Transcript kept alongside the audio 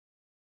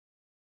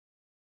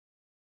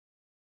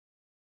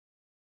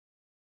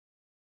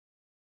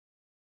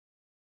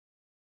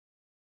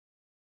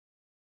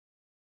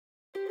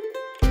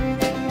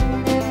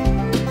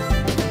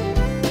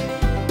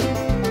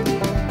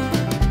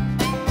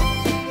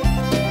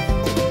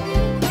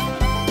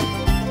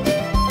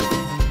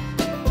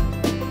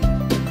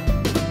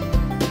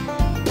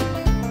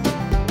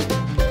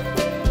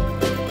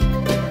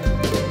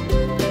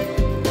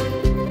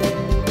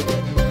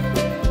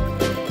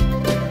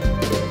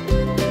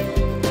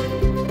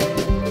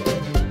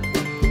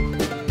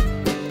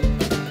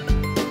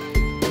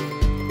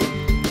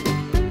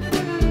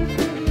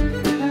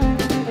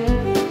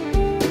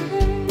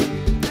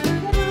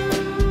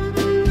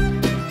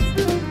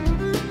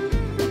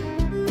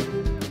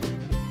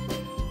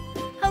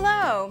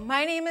Hello,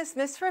 my name is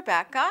Miss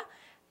Rebecca,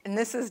 and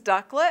this is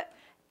Ducklet,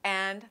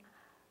 and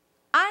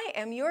I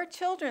am your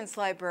children's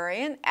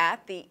librarian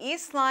at the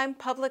East Lyme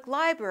Public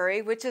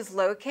Library, which is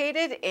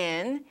located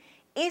in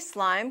East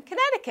Lyme,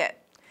 Connecticut.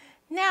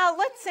 Now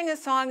let's sing a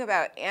song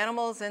about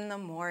animals in the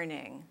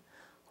morning.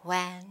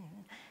 When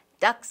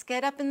ducks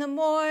get up in the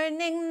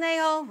morning, they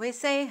always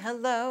say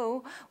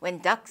hello. When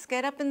ducks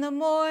get up in the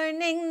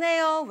morning, they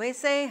always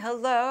say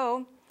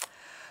hello.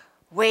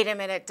 Wait a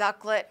minute,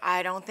 Ducklet,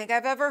 I don't think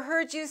I've ever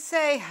heard you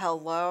say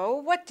hello.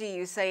 What do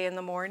you say in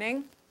the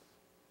morning?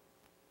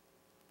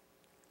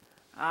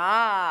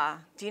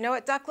 Do you know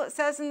what Ducklet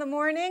says in the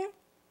morning?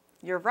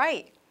 You're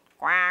right.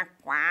 Quack,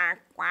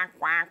 quack, quack,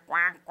 quack,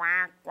 quack,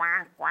 quack,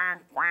 quack,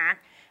 quack, quack.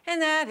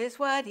 And that is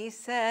what he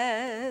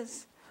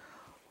says.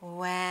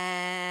 When,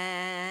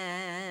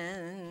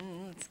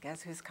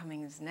 guess who's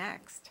coming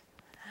next?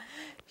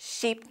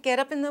 Sheep get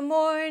up in the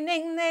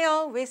morning, they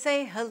always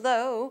say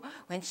hello.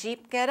 When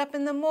sheep get up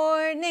in the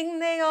morning,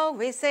 they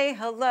always say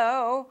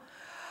hello.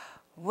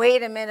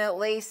 Wait a minute,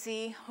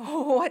 Lacey.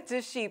 What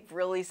does sheep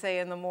really say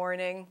in the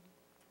morning?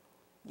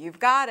 You've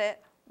got it.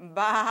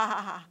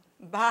 Ba,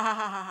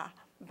 ba,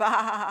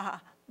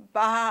 ba,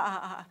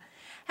 ba.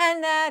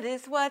 And that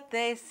is what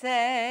they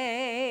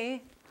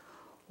say.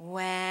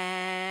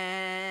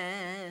 When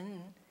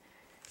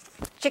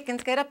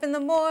chickens get up in the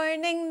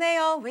morning, they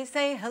always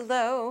say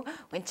hello.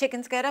 When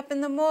chickens get up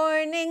in the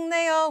morning,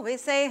 they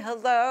always say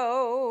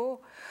hello.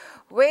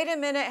 Wait a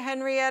minute,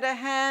 Henrietta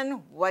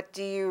Hen. What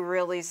do you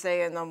really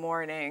say in the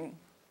morning?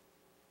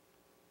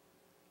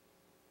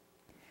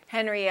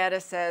 Henrietta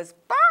says,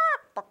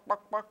 bark, bark,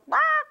 bark, bark, bark,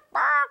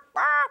 bark,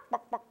 bark,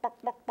 bark, bark,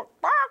 bark, bark,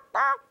 bark,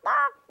 bark,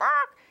 bark,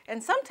 bark.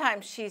 And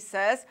sometimes she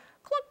says,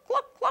 cluck,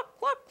 cluck, cluck,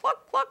 cluck,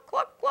 cluck, cluck,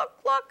 cluck,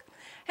 cluck, cluck.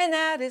 And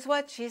that is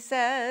what she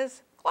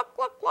says. Cluck,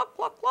 cluck, cluck,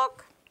 cluck,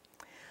 cluck.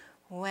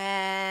 When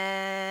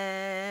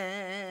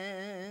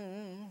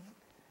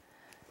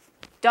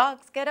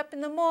dogs get up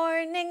in the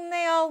morning,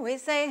 they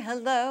always say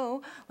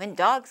hello. When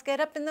dogs get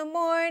up in the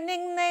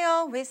morning, they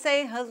always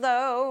say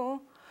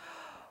hello.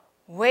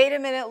 Wait a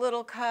minute,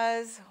 little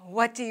cuz.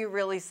 What do you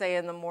really say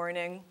in the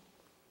morning?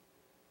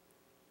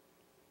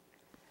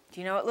 Do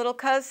you know what little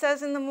cuz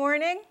says in the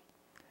morning?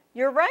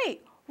 You're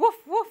right.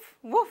 Woof, woof,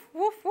 woof,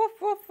 woof,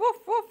 woof, woof, woof,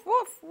 woof,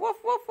 woof, woof,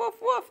 woof, woof,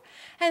 woof.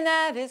 And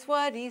that is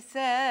what he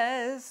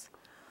says.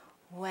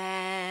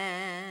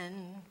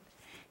 When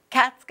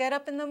cats get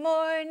up in the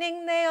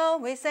morning, they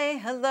always say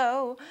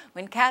hello.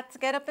 When cats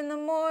get up in the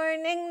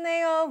morning,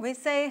 they always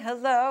say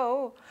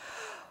hello.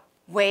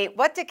 Wait,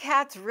 what do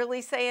cats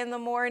really say in the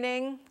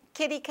morning?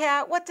 Kitty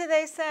cat, what do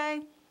they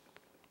say?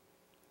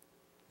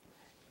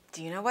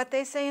 Do you know what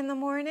they say in the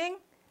morning?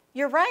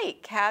 You're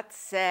right, cats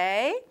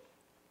say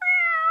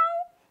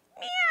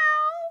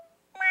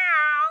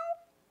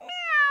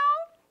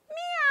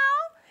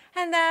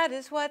and that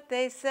is what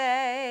they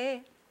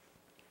say.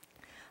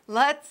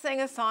 Let's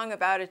sing a song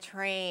about a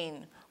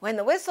train. When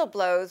the whistle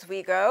blows,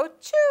 we go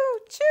choo,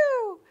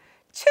 choo,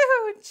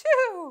 choo,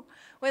 choo.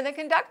 When the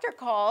conductor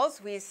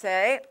calls, we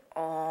say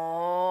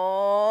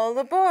all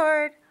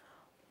aboard,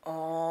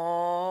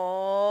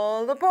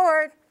 all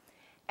aboard.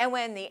 And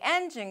when the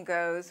engine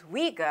goes,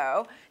 we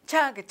go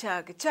chugga,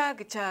 chugga,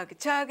 chugga, chugga,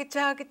 chugga,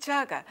 chugga,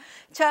 chugga,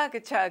 chugga,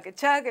 chugga,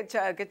 chugga,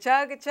 chugga,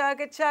 chugga,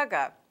 chugga,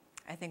 chugga.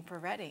 I think we're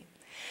ready.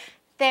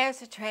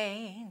 There's a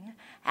train,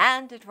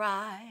 and it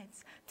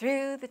rides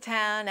through the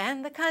town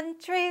and the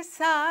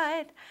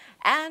countryside,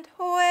 and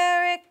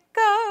where it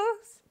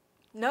goes,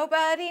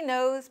 nobody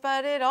knows,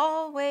 but it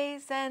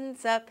always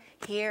ends up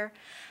here.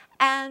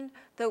 And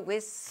the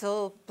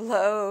whistle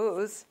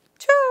blows,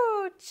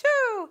 choo,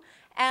 choo,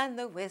 and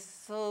the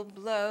whistle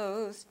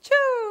blows,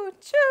 choo,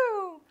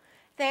 choo.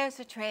 There's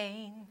a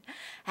train,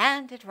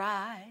 and it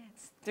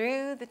rides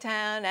through the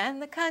town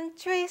and the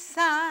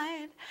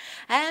countryside,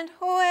 and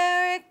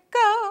where it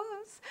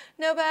goes,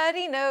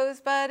 nobody knows,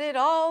 but it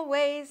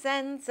always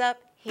ends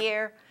up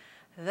here.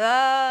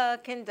 The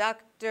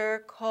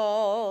conductor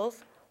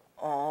calls,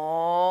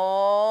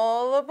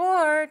 all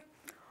aboard,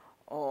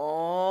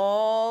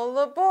 all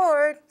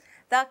aboard.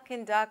 The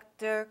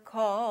conductor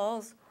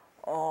calls,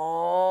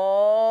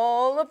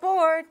 all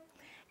aboard.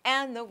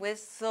 And the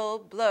whistle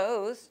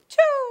blows,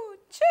 choo,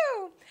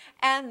 choo.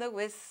 And the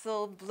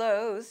whistle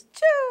blows,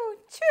 choo,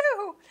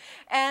 choo.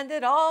 And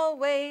it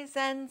always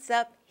ends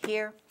up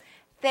here.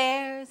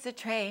 There's a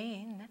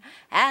train,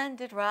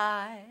 and it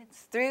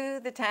rides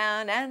through the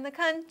town and the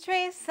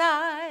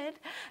countryside.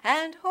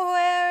 And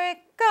where it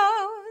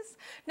goes,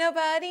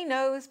 nobody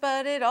knows,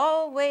 but it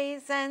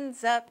always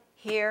ends up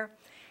here.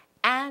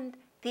 And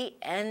the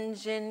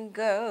engine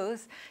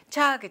goes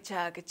chugga,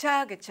 chugga,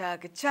 chugga,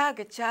 chugga,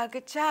 chugga,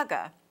 chugga,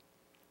 chugga.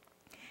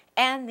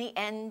 And the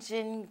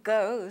engine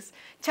goes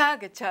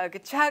chugga, chugga,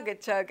 chugga,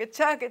 chugga,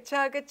 chugga,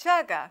 chugga,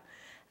 chugga.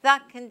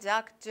 The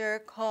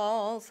conductor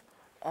calls,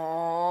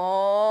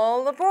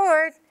 all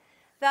aboard.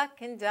 The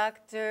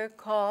conductor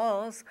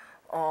calls,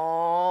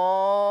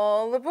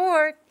 all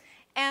aboard.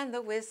 And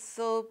the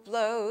whistle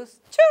blows,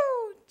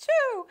 choo,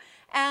 choo.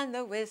 And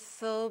the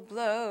whistle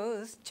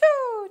blows,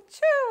 choo,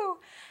 choo.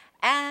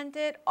 And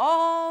it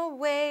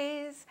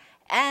always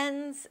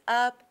ends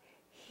up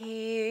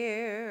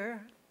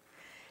here.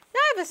 Now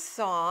I have a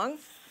song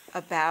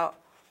about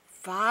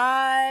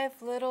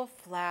 5 little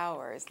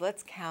flowers.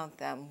 Let's count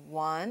them.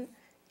 1,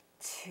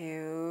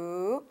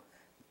 2,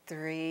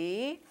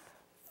 3,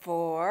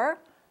 4,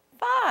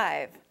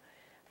 5.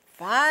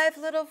 5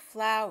 little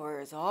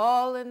flowers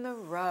all in the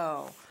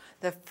row.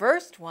 The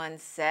first one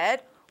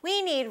said,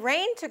 "We need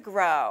rain to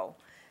grow."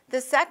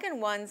 The second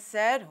one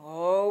said,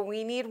 "Oh,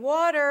 we need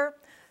water."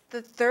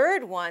 The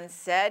third one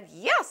said,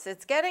 "Yes,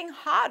 it's getting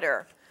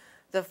hotter."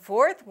 The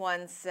fourth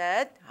one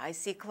said, "I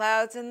see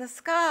clouds in the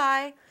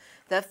sky."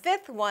 The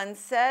fifth one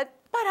said,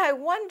 "But I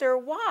wonder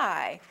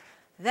why."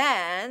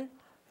 Then,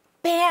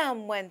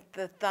 bam went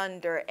the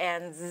thunder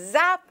and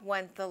zap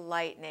went the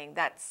lightning.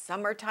 That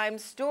summertime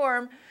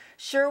storm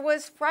sure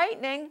was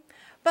frightening.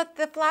 But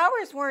the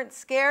flowers weren't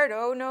scared.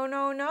 Oh, no,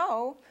 no,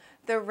 no.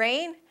 The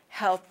rain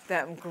helped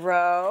them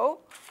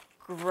grow,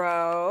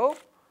 grow,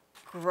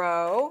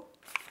 grow,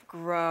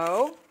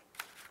 grow,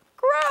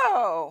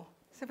 grow.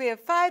 So we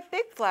have 5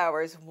 big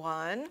flowers.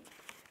 1,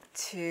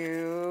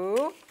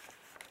 2,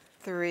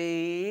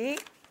 3,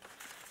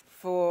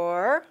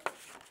 4,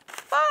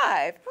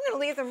 5. I'm going to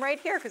leave them right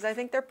here because I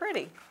think they're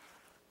pretty.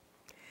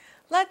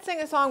 Let's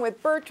sing a song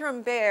with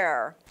Bertram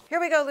Bear. Here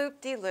we go,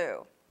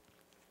 loop-de-loo.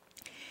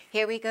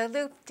 Here we go,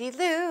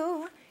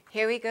 loop-de-loo.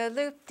 Here we go,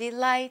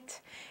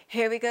 loop-de-light.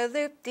 Here we go,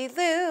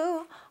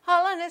 loop-de-loo,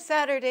 all on a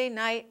Saturday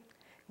night.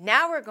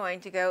 Now we're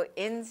going to go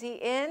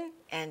insy in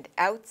and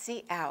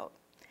outsy out.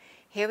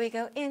 Here we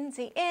go,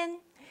 insy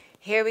in.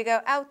 Here we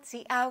go,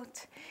 outsy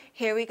out.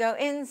 Here we go,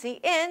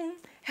 insy in.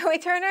 And we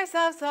turn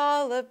ourselves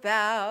all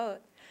about.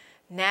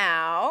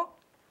 Now,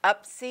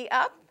 upsy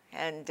up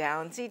and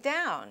downsy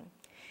down.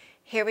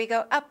 Here we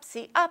go,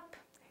 upsy up.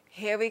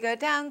 Here we go,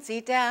 downsy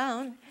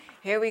down.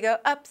 Here we go,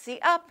 upsy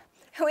up.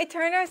 And we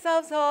turn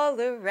ourselves all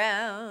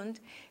around.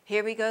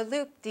 Here we go,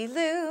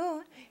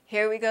 loop-de-loo.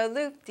 Here we go,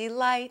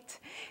 loop-de-light.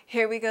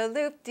 Here we go,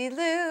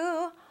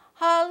 loop-de-loo,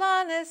 all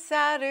on a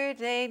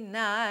Saturday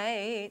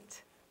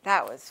night.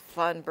 That was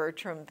fun,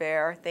 Bertram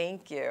Bear.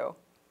 Thank you.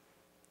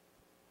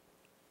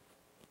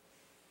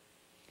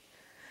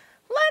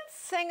 Let's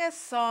sing a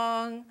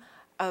song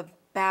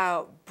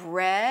about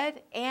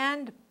bread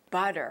and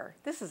butter.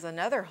 This is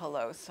another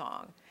hello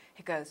song.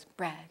 It goes,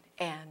 bread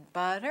and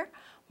butter,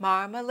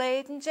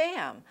 marmalade and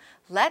jam.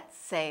 Let's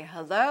say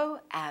hello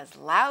as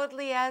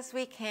loudly as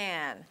we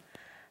can.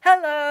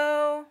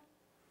 Hello.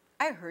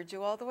 I heard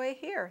you all the way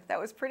here. That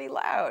was pretty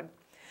loud.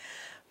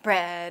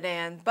 Bread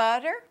and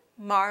butter,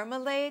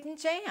 marmalade and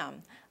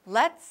jam.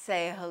 Let's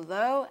say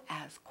hello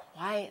as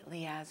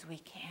quietly as we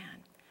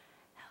can.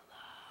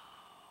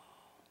 Hello.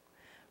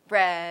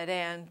 Bread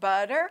and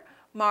butter,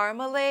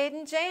 marmalade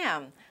and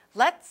jam.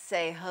 Let's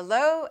say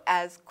hello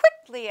as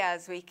quickly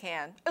as we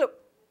can. Hello.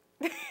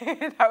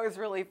 That was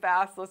really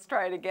fast. Let's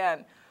try it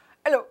again.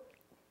 Hello.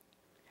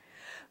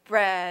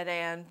 Bread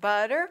and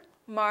butter,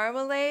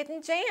 marmalade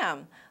and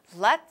jam.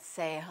 Let's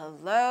say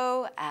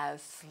hello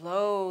as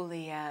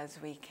slowly as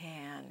we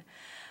can.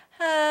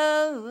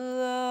 Hello.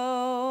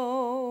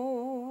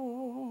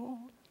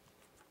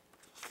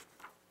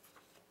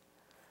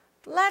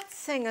 Let's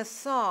sing a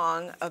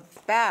song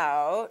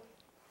about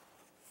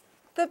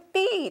the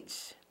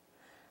beach.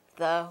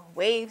 The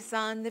waves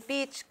on the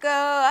beach go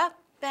up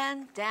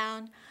and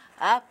down,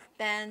 up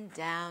and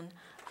down,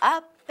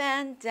 up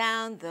and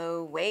down.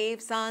 The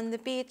waves on the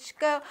beach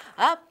go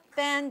up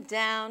and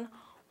down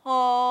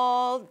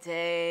all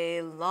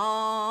day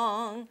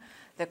long.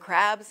 The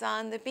crabs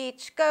on the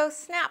beach go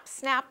snap,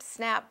 snap,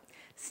 snap,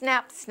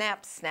 snap,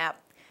 snap,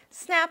 snap,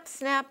 snap,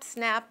 snap,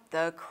 snap.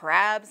 The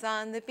crabs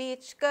on the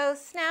beach go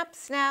snap,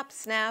 snap,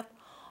 snap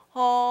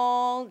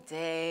all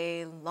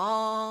day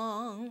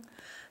long.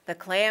 The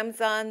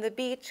clams on the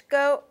beach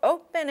go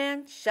open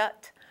and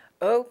shut,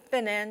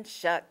 open and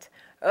shut,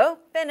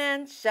 open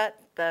and shut.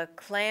 The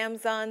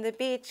clams on the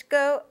beach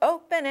go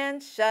open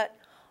and shut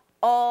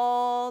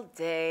all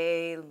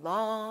day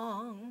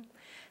long.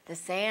 The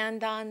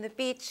sand on the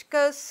beach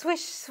goes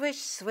swish,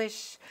 swish,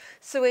 swish,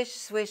 swish,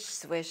 swish,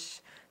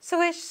 swish,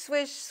 swish,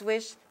 swish,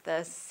 swish.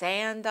 The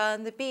sand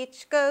on the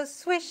beach goes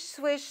swish,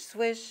 swish,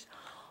 swish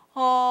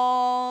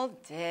all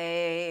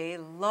day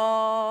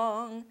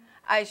long.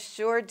 I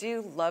sure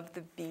do love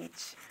the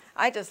beach.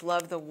 I just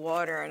love the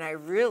water, and I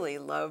really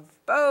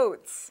love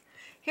boats.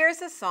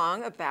 Here's a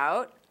song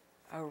about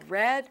a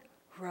red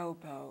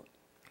rowboat.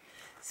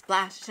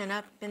 Splashing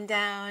up and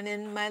down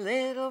in my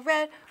little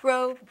red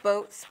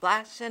rowboat,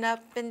 splashing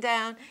up and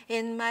down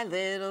in my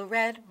little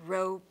red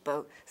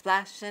rowboat,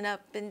 splashing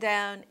up and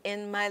down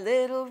in my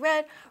little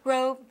red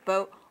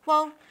rowboat.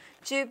 Won't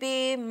you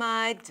be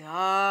my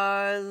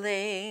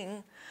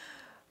darling?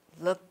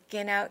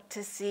 Looking out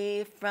to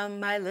sea from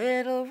my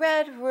little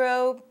red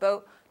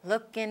rowboat,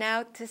 looking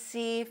out to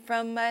sea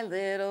from my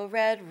little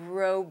red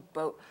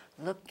rowboat,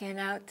 looking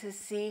out to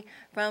sea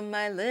from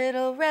my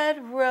little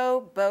red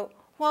rowboat.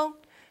 Won't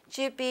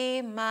you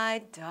be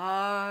my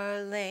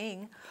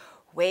darling?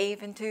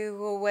 waving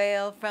to a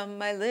whale from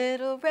my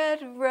little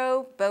red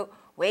rowboat,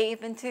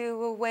 waving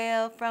to a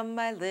whale from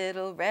my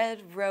little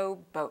red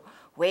rowboat,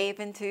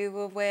 waving to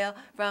a whale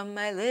from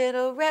my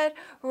little red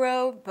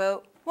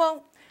rowboat.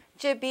 Won't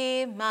you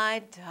be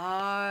my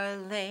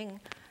darling?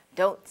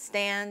 Don't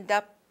stand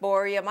up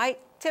or you might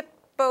tip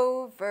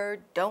over.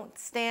 Don't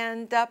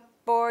stand up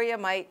or you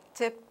might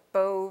tip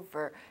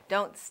over.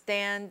 Don't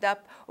stand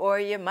up or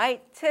you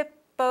might tip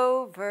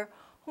over.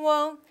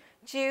 Won't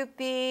you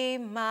be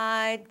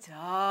my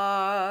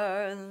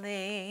darling?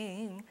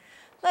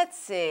 Let's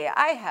see,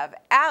 I have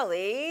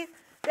Allie,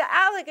 the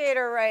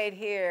alligator right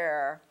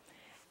here.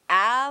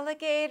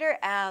 Alligator,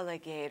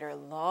 alligator,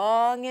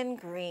 long and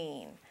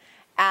green.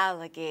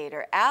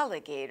 Alligator,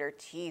 alligator,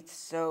 teeth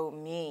so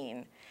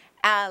mean.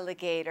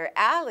 Alligator,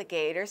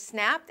 alligator,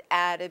 snapped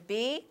at a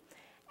bee.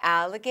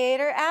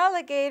 Alligator,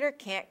 alligator,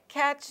 can't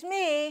catch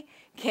me,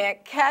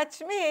 can't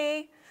catch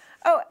me.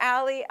 Oh,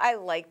 Allie, I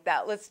like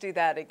that. Let's do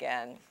that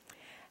again.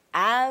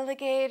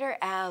 Alligator,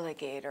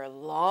 alligator,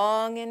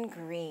 long and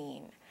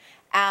green.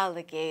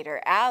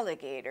 Alligator,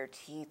 alligator,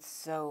 teeth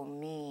so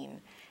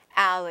mean.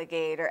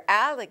 Alligator,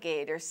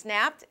 alligator,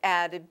 snapped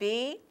at a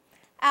bee.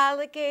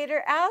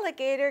 Alligator,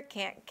 alligator,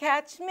 can't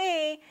catch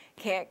me,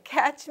 can't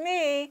catch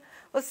me.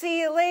 We'll see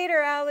you later,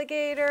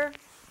 alligator.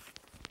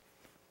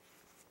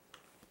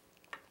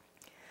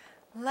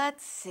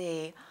 Let's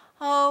see.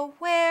 Oh,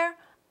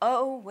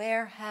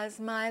 where has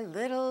my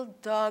little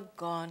dog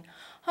gone?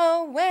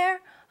 Oh,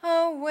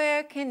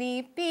 where can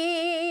he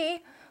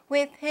be?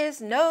 With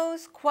his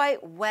nose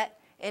quite wet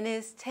and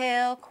his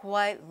tail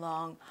quite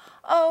long.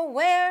 Oh,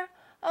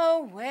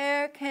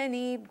 where can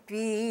he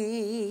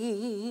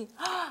be?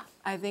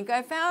 I think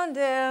I found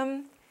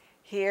him.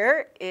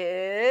 Here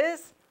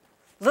is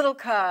Little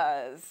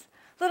Cuz.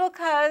 Little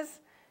Cuz,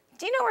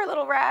 do you know where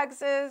Little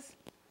Rags is?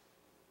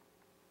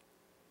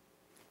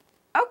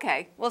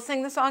 Okay, we'll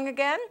sing the song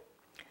again.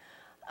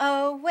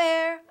 Oh,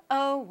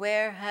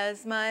 where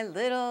has my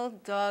little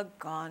dog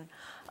gone?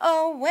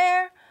 Oh,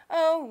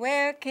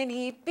 where can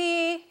he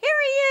be? Here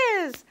he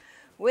is,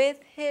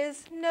 with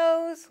his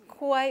nose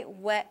quite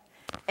wet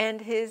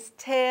and his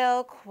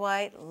tail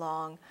quite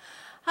long.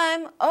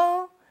 I'm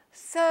oh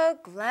so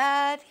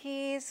glad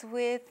he's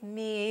with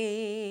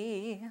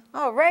me.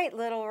 All right,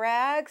 Little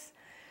Rags.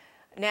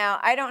 Now,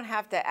 I don't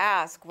have to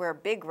ask where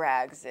Big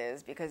Rags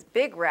is, because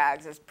Big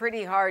Rags is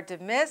pretty hard to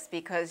miss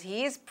because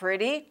he's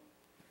pretty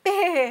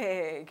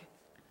big.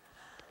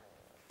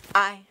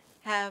 I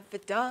have a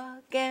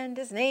dog and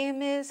his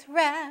name is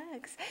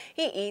Rags.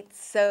 He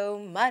eats so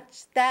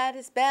much that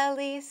his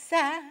belly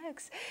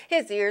sags.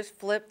 His ears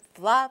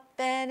flip-flop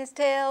and his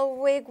tail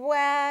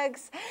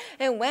wig-wags.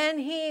 And when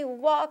he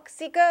walks,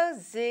 he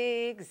goes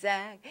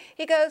zigzag.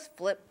 He goes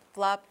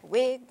flip-flop,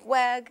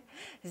 wig-wag,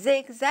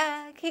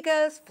 zigzag. He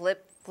goes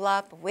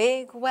flip-flop,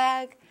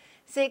 wig-wag,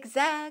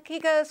 zigzag. He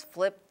goes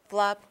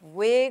flip-flop,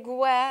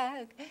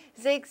 wig-wag,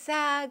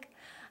 zigzag.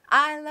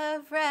 I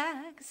love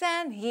Rags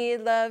and he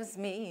loves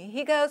me.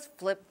 He goes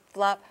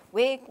flip-flop,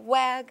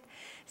 wig-wag,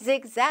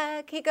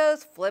 zigzag. He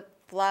goes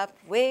flip-flop,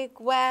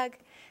 wig-wag,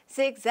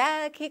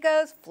 zigzag. He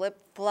goes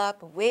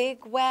flip-flop,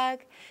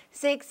 wig-wag,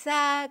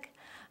 zigzag.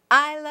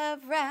 I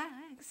love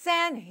Rags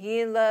and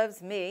he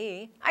loves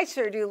me. I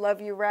sure do love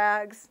you,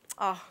 Rags.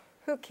 Oh,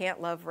 who can't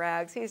love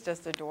Rags? He's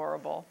just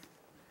adorable.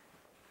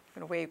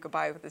 I'm gonna wave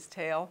goodbye with his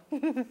tail.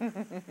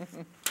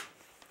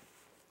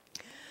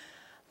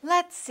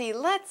 Let's see,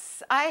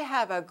 I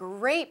have a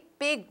great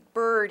big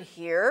bird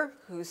here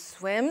who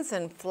swims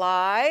and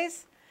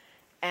flies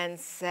and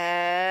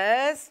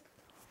says,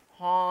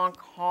 honk,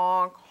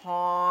 honk,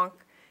 honk.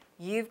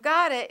 You've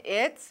got it,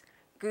 it's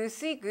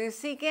Goosey,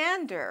 Goosey,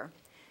 Gander.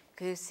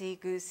 Goosey,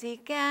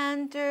 Goosey,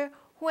 Gander,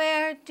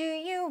 where do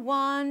you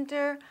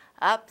wander?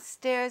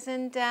 Upstairs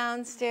and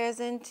downstairs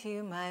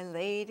into my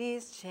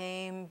lady's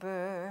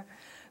chamber.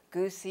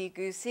 Goosey,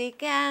 Goosey,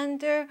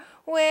 Gander,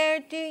 where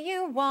do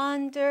you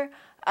wander?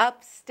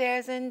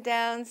 Upstairs and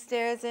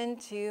downstairs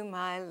into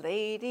my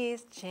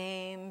lady's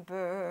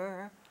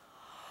chamber.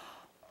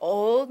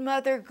 Old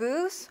Mother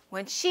Goose,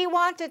 when she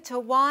wanted to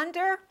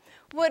wander,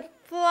 would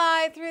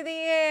fly through the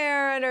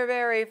air in her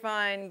very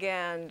fine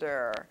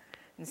gander.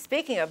 And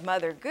speaking of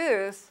Mother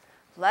Goose,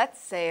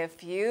 let's say a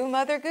few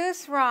Mother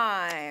Goose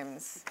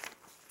rhymes.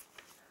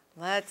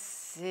 Let's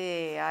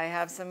see, I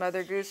have some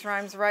Mother Goose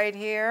rhymes right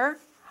here.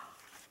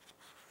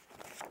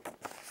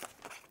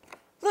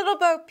 Little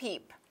Bo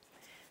Peep.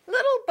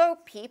 Little Bo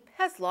Peep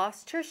has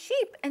lost her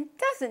sheep and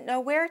doesn't know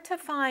where to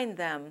find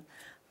them.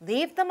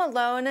 Leave them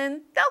alone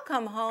and they'll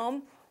come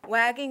home,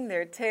 wagging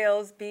their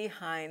tails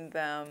behind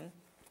them.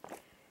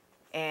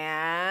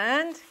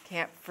 And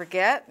can't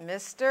forget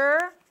Mr.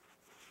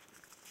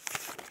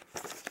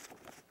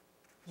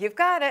 You've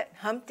got it,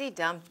 Humpty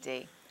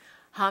Dumpty.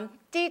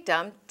 Humpty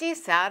Dumpty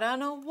sat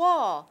on a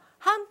wall.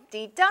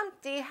 Humpty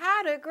Dumpty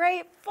had a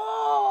great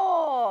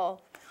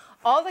fall.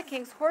 All the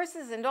king's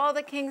horses and all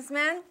the king's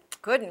men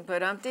couldn't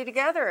put Humpty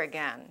together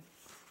again.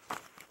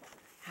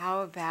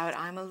 How about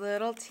I'm a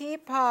little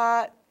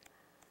teapot?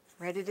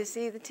 Ready to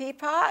see the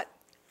teapot?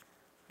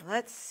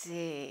 Let's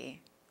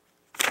see.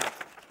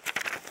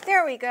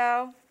 There we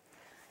go.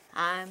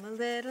 I'm a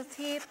little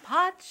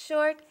teapot,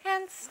 short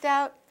and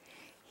stout.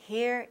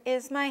 Here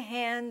is my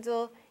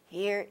handle,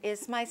 here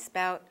is my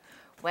spout.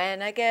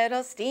 When I get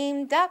all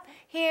steamed up,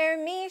 hear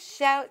me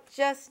shout.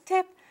 Just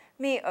tip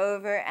me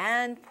over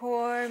and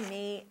pour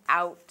me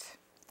out.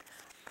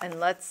 And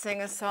let's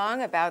sing a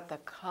song about the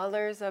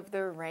colors of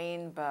the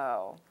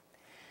rainbow.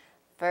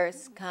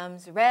 First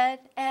comes red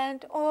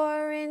and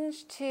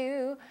orange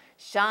too,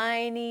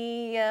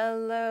 shiny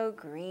yellow,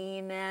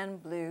 green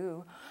and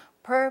blue,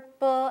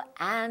 purple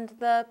and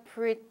the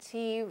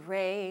pretty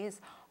rays,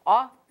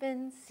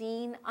 often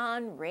seen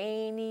on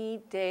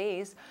rainy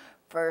days.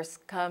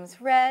 First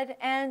comes red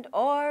and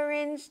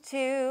orange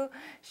too,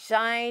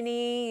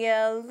 shiny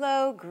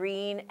yellow,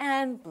 green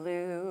and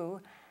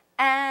blue,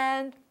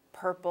 and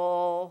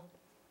purple.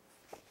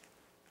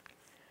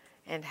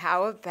 And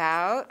how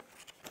about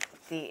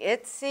the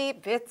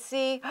itsy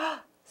bitsy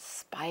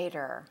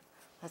spider?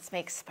 Let's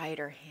make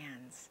spider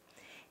hands.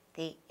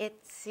 The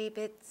itsy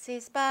bitsy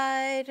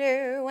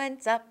spider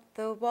went up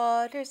the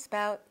water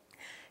spout.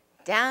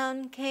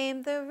 Down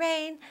came the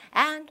rain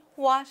and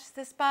washed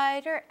the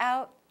spider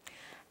out.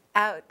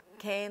 Out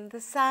came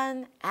the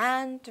sun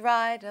and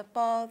dried up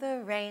all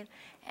the rain.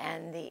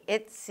 And the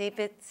itsy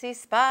bitsy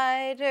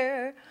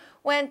spider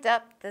went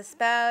up the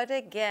spout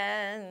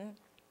again.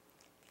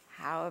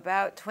 How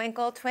about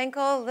twinkle,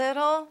 twinkle,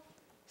 little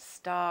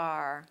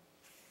star?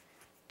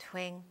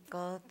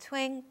 Twinkle,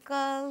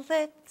 twinkle,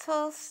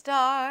 little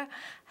star,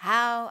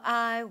 how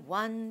I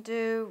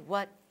wonder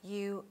what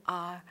you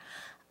are.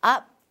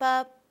 Up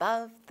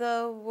above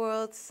the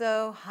world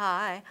so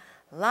high,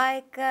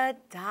 like a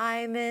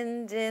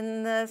diamond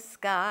in the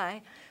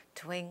sky.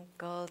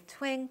 Twinkle,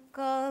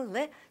 twinkle,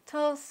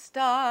 little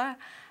star,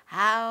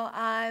 how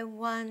I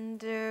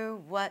wonder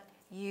what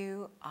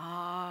you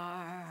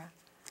are.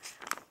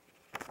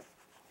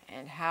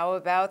 And how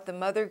about the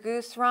Mother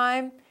Goose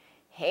rhyme?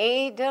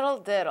 Hey diddle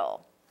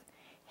diddle.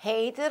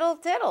 Hey diddle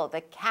diddle, the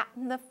cat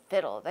and the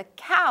fiddle. The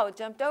cow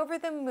jumped over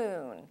the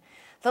moon.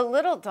 The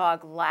little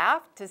dog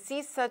laughed to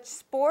see such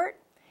sport,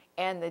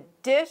 and the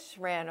dish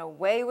ran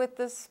away with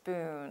the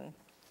spoon.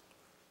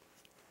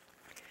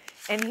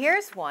 And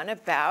here's one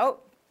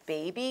about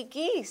baby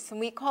geese, and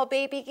we call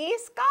baby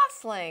geese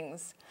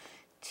goslings.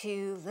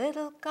 Two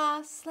little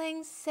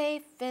goslings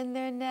safe in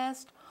their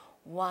nest.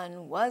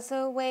 One was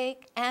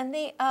awake and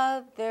the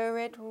other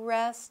at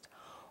rest.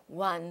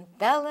 One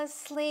fell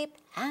asleep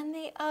and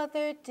the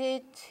other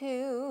did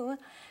too.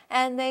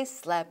 And they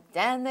slept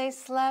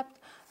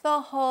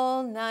the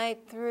whole night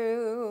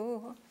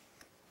through.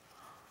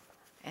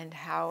 And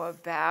how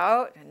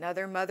about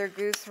another Mother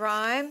Goose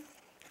rhyme?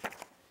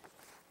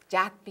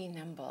 Jack be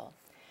nimble.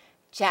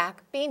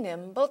 Jack be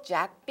nimble,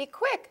 Jack be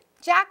quick.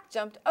 Jack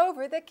jumped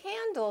over the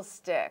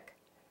candlestick.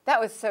 That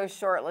was so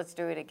short, let's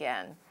do it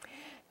again.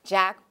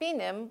 Jack be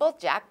nimble,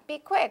 Jack be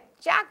quick.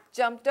 Jack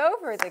jumped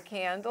over the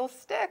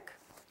candlestick.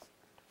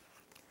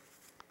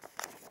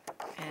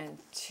 And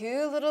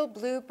two little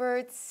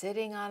bluebirds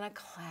sitting on a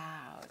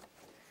cloud.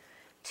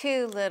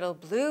 Two little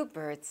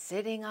bluebirds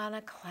sitting on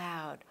a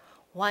cloud.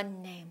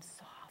 One named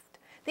Soft,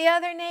 the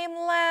other named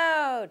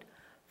Loud.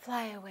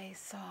 Fly away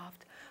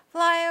soft,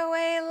 fly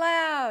away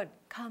loud.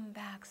 Come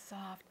back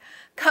soft,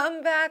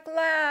 come back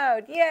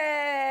loud.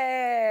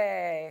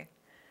 Yay!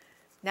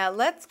 Now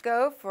let's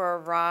go for a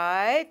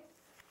ride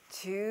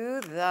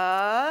to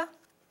the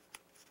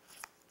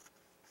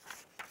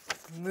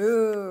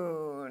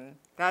moon.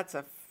 That's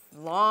a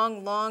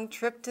long, long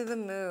trip to the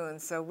moon.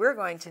 So we're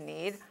going to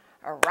need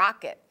a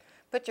rocket.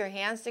 Put your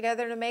hands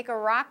together to make a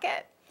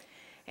rocket.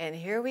 And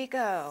here we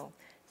go.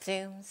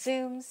 Zoom,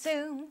 zoom,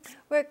 zoom,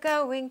 we're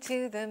going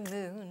to the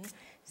moon.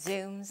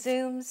 Zoom,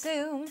 zoom,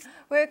 zoom,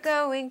 we're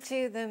going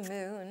to the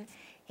moon.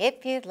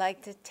 If you'd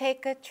like to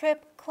take a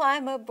trip,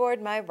 climb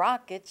aboard my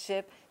rocket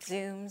ship.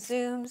 Zoom,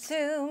 zoom,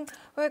 zoom,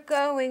 we're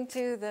going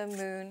to the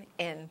moon.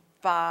 In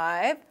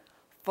 5,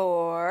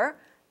 4,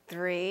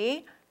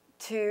 3,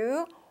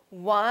 2,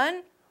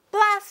 1,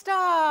 blast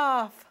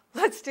off!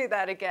 Let's do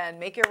that again.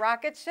 Make your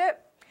rocket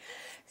ship.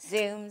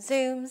 Zoom,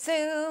 zoom,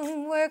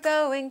 zoom, we're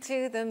going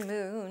to the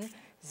moon.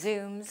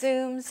 Zoom,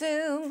 zoom,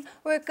 zoom,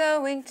 we're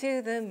going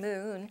to the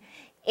moon.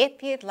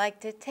 If you'd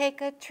like to take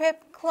a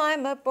trip,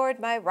 climb aboard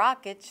my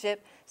rocket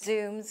ship.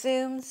 Zoom,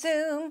 zoom,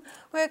 zoom,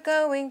 we're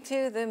going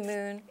to the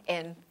moon.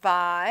 In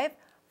 5,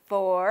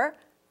 4,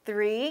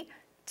 3,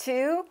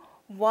 2,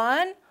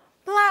 1,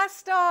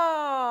 blast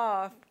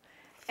off!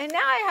 And now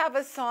I have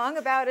a song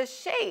about a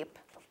shape.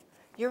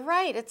 You're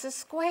right, it's a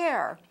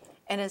square.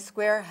 And a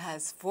square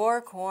has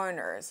 4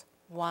 corners.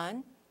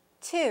 1,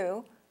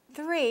 2,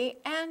 3,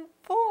 and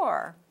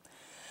 4.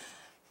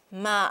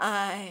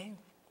 My.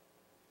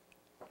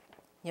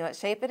 You know what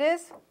shape it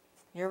is?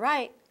 You're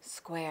right,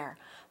 square.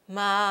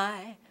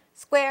 My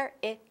square,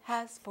 it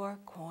has 4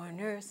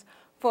 corners.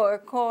 4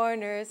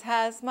 corners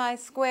has my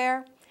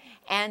square.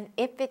 And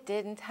if it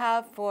didn't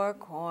have 4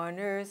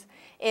 corners,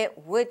 it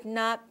would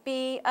not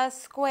be a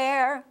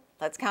square.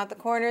 Let's count the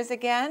corners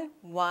again.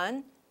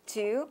 1,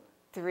 2,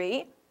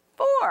 3,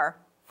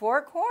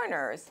 4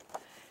 corners.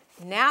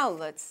 Now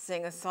let's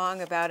sing a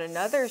song about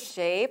another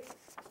shape.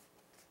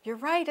 You're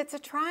right, it's a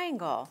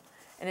triangle.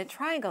 And a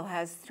triangle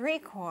has 3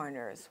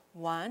 corners.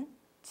 1,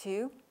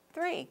 2,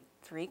 3.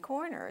 3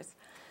 corners.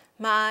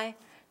 My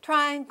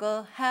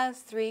triangle has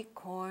 3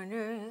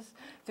 corners.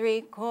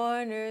 3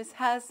 corners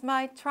has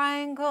my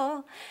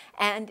triangle.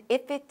 And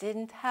if it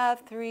didn't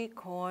have 3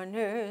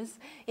 corners,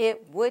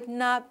 it would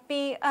not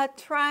be a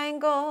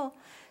triangle.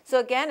 So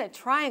again, a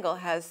triangle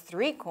has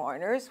 3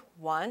 corners.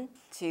 1,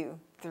 2,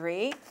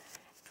 3.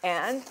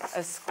 And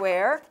a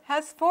square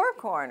has 4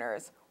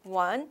 corners.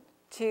 1,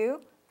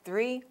 2,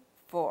 3,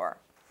 4.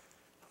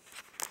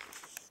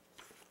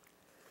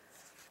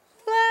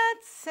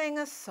 Let's sing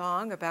a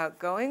song about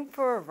going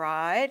for a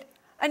ride.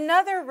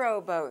 Another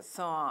rowboat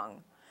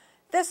song.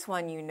 This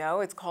one you know,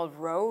 it's called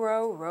Row,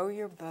 Row, Row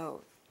Your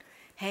Boat.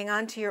 Hang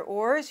on to your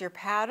oars, your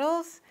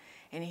paddles,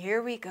 and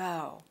here we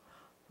go.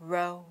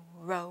 Row,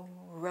 row,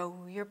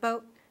 row your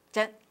boat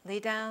gently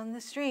down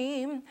the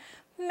stream.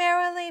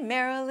 Merrily,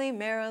 merrily,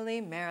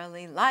 merrily,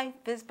 merrily,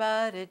 life is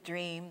but a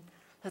dream.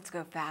 Let's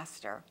go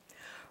faster.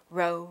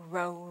 Row,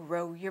 row,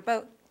 row your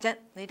boat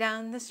gently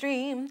down the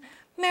stream.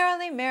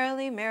 Merrily,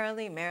 merrily,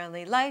 merrily,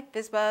 merrily, life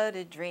is but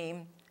a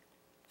dream.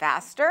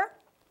 Faster.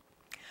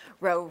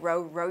 Row,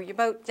 row, row your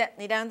boat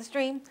gently down the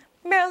stream.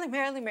 Merrily,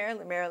 merrily,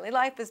 merrily, merrily,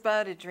 life is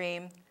but a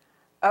dream.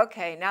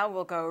 Okay, now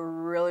we'll go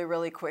really,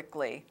 really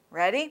quickly.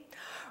 Ready?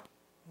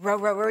 Row,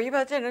 row, row your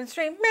boat gently down the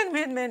stream. Merrily,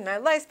 merrily,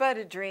 merrily, life's but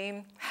a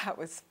dream. That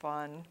was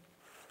fun.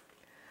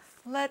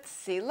 Let's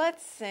see,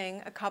 let's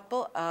sing a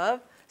couple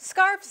of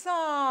scarf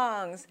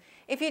songs.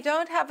 If you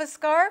don't have a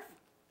scarf,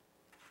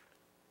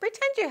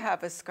 pretend you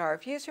have a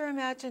scarf. Use your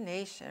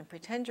imagination.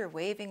 Pretend you're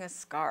waving a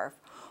scarf.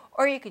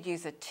 Or you could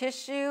use a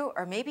tissue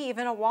or maybe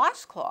even a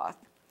washcloth.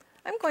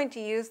 I'm going to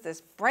use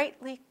this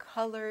brightly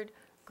colored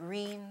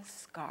green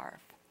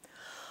scarf.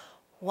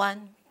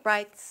 One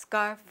bright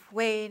scarf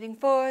waiting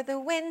for the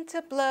wind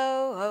to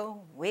blow.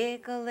 Oh,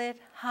 wiggle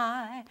it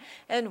high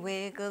and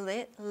wiggle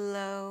it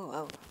low.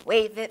 Oh,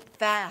 wave it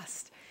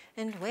fast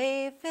and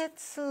wave it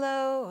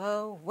slow.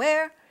 Oh,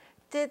 where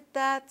did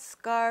that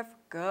scarf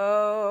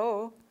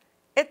go?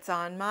 It's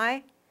on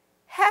my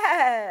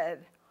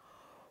head.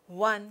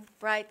 One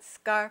bright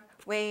scarf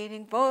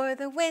waiting for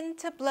the wind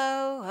to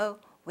blow. Oh,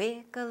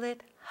 wiggle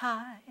it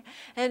high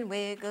and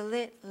wiggle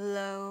it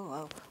low.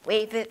 Oh,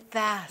 wave it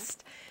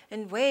fast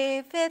and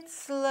wave it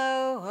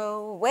slow.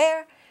 Oh,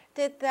 where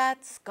did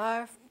that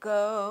scarf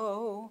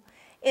go?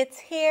 It's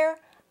here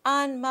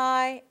on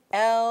my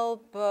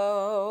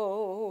elbow.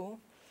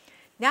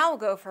 Now we'll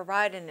go for a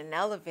ride in an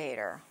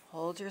elevator.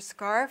 Hold your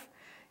scarf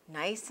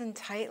nice and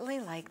tightly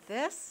like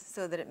this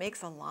so that it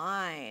makes a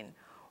line.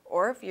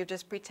 Or if you're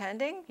just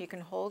pretending, you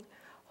can hold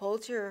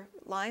your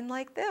line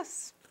like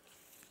this.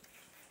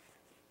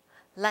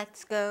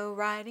 Let's go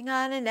riding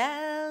on an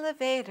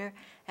elevator,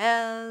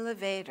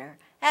 elevator,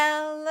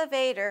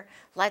 elevator.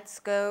 Let's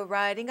go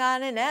riding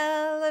on an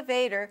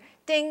elevator,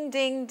 ding,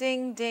 ding,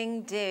 ding,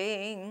 ding,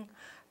 ding.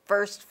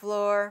 First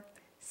floor,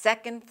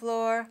 second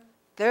floor,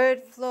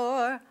 third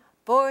floor,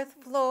 fourth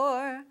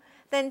floor.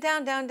 Then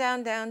down, down,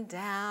 down, down,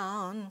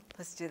 down.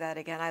 Let's do that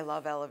again. I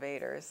love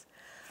elevators.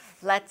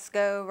 Let's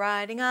go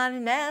riding on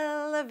an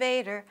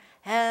elevator,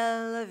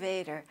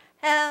 elevator,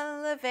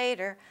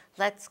 elevator.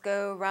 Let's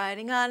go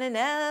riding on an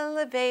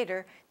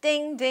elevator,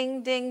 ding,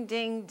 ding, ding,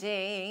 ding,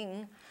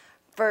 ding.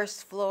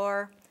 First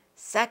floor,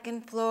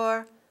 second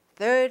floor,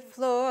 third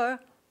floor,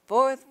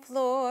 fourth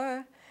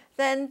floor.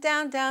 Then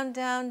down, down,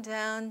 down,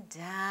 down,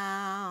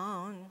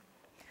 down.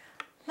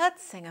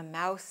 Let's sing a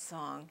mouse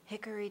song,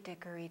 Hickory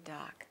Dickory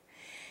Dock.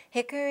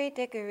 Hickory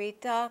Dickory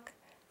Dock,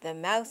 the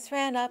mouse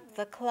ran up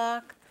the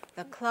clock.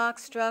 The clock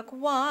struck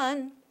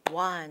 1,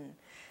 1.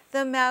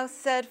 The mouse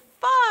said,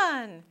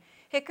 fun!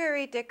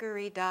 Hickory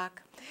Dickory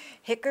Dock.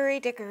 Hickory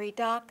Dickory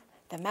Dock,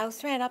 the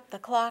mouse ran up the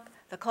clock.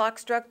 The clock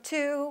struck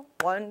 2,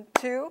 1,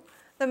 2.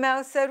 The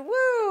mouse said,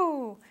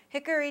 woo!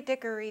 Hickory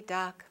Dickory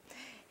Dock.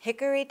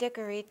 Hickory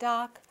Dickory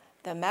Dock,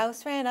 the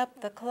mouse ran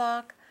up the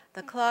clock.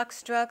 The clock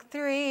struck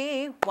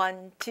 3,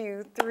 1,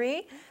 2,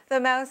 3. The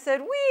mouse said,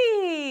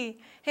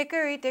 wee!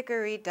 Hickory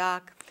Dickory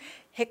Dock.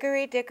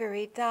 Hickory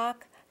Dickory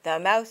Dock, the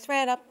mouse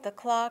ran up the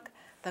clock.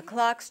 The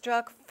clock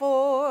struck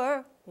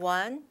 4,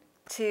 1,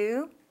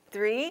 2,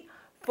 3,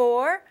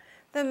 4.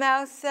 The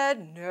mouse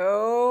said,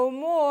 no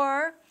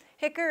more.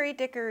 Hickory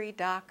Dickory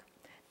Dock.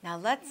 Now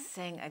let's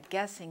sing a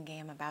guessing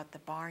game about the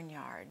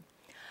barnyard.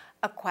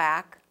 A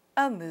quack,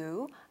 a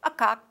moo, a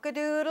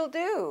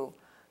cock-a-doodle-doo.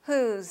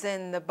 Who's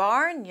in the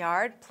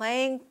barnyard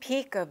playing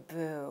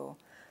peekaboo?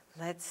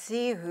 Let's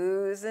see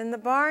who's in the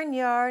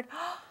barnyard.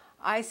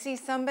 I see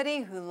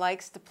somebody who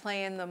likes to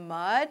play in the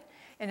mud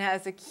and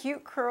has a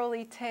cute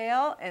curly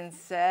tail and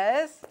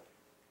says,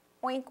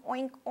 oink,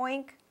 oink,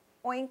 oink,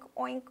 oink,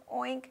 oink,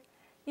 oink.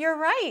 You're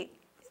right,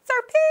 it's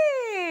our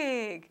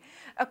pig.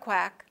 A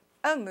quack,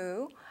 a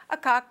moo, a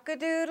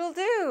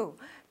cock-a-doodle-doo.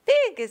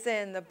 Pig is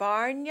in the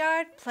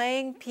barnyard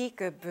playing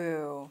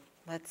peekaboo.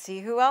 Let's see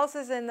who else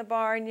is in the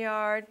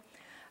barnyard.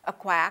 A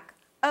quack,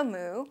 a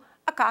moo,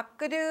 a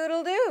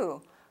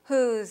cock-a-doodle-doo.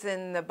 Who's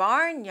in the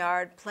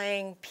barnyard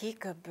playing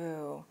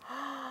peekaboo?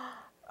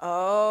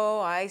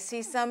 Oh, I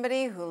see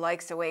somebody who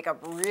likes to wake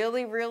up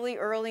really, really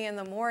early in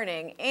the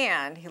morning,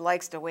 and he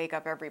likes to wake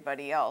up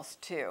everybody else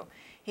too.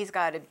 He's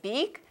got a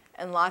beak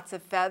and lots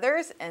of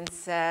feathers and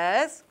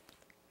says,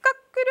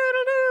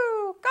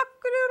 cock-a-doodle-doo,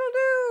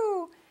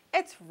 cock-a-doodle-doo.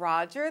 It's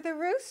Roger the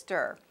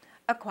Rooster.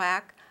 A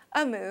quack,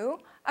 a moo,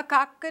 a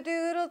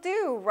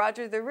cock-a-doodle-doo.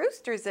 Roger the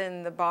Rooster's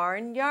in the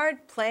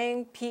barnyard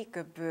playing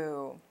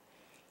peekaboo.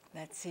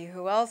 Let's see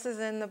who else is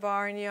in the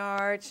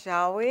barnyard,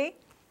 shall we?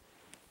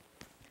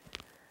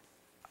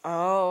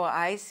 Oh,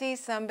 I see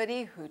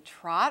somebody who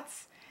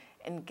trots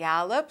and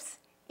gallops,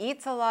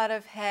 eats a lot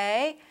of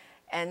hay,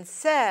 and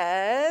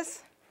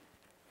says,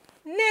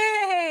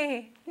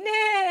 neigh,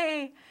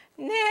 neigh,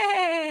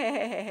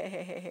 neigh.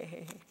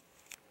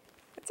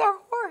 It's our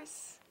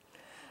horse.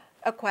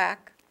 A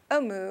quack,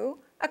 a moo,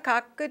 a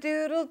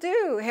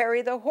cock-a-doodle-doo.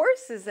 Harry the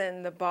horse is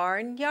in the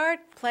barnyard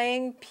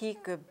playing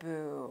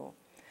peekaboo.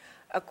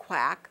 A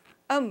quack,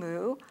 a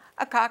moo,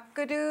 a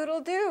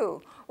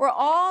cock-a-doodle-doo. We're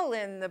all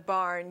in the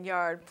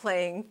barnyard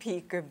playing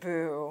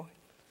peekaboo.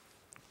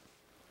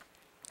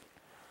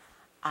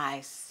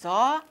 I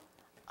saw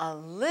a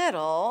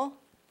little,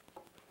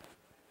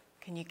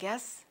 can you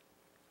guess?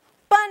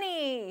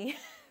 Bunny!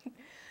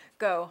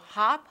 Go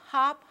hop,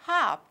 hop,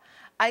 hop.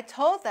 I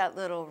told that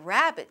little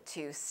rabbit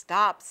to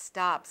stop,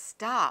 stop,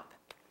 stop.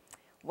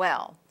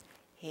 Well,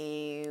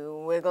 he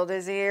wiggled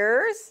his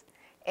ears,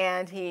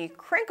 and he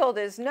crinkled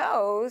his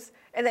nose,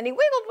 and then he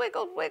wiggled,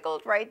 wiggled,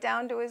 wiggled right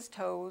down to his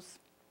toes.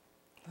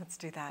 Let's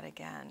do that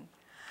again.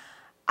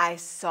 I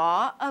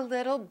saw a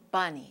little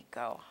bunny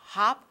go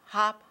hop,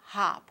 hop,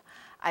 hop.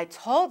 I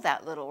told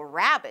that little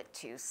rabbit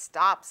to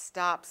stop,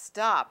 stop,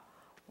 stop.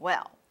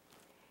 Well,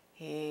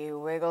 he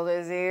wiggled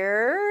his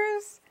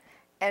ears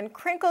and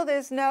crinkled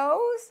his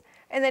nose,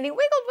 and then he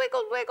wiggled,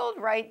 wiggled, wiggled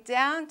right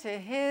down to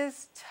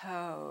his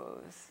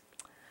toes.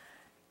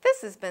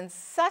 This has been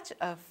such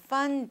a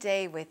fun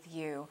day with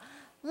you.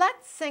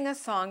 Let's sing a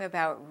song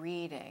about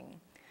reading.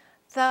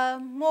 The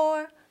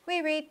more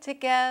we read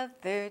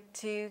together,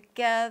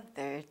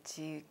 together,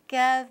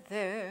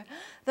 together,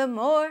 the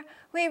more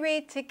we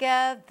read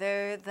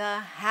together, the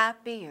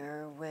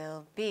happier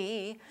we'll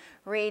be.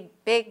 Read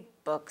big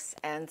books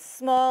and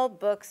small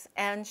books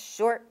and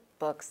short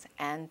books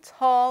and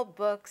tall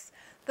books.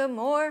 The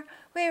more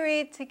we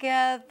read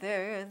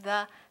together,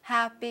 the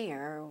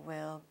happier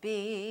we'll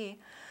be.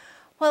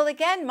 Well,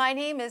 again, my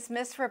name is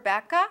Miss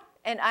Rebecca,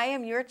 and I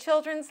am your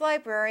children's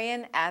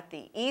librarian at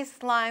the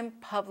East Lyme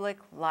Public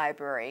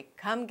Library.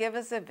 Come give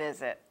us a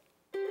visit.